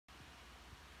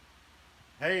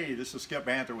Hey, this is Skip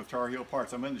Banther with Tar Heel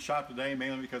Parts. I'm in the shop today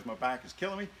mainly because my back is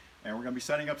killing me, and we're going to be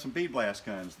setting up some bead blast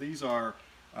guns. These are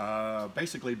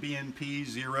basically BNP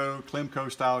Zero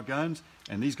Klimco style guns,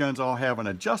 and these guns all have an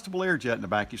adjustable air jet in the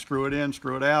back. You screw it in,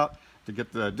 screw it out to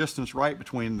get the distance right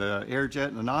between the air jet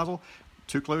and the nozzle.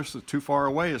 Too close, too far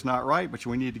away is not right, but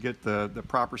we need to get the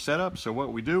proper setup. So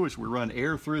what we do is we run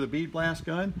air through the bead blast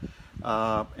gun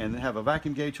and have a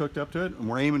vacuum gauge hooked up to it, and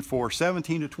we're aiming for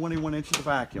 17 to 21 inches of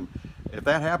vacuum. If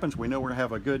that happens, we know we're going to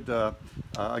have a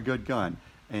good gun.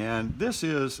 And this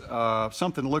is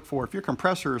something to look for. If your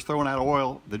compressor is throwing out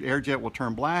oil, the air jet will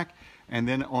turn black. And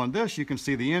then on this, you can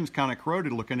see the end's kind of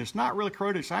corroded looking. It's not really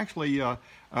corroded. It's actually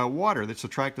water that's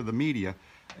attracted the media.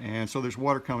 And so there's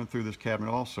water coming through this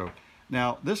cabinet also.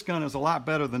 Now, this gun is a lot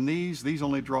better than these. These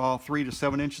only draw 3 to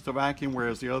 7 inches of vacuum,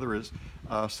 whereas the other is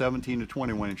 17 to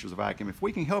 21 inches of vacuum. If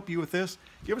we can help you with this,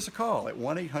 give us a call at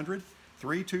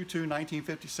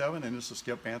 1-800-322-1957, and this is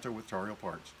Skip Banther with Tar Heel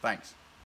Parts. Thanks.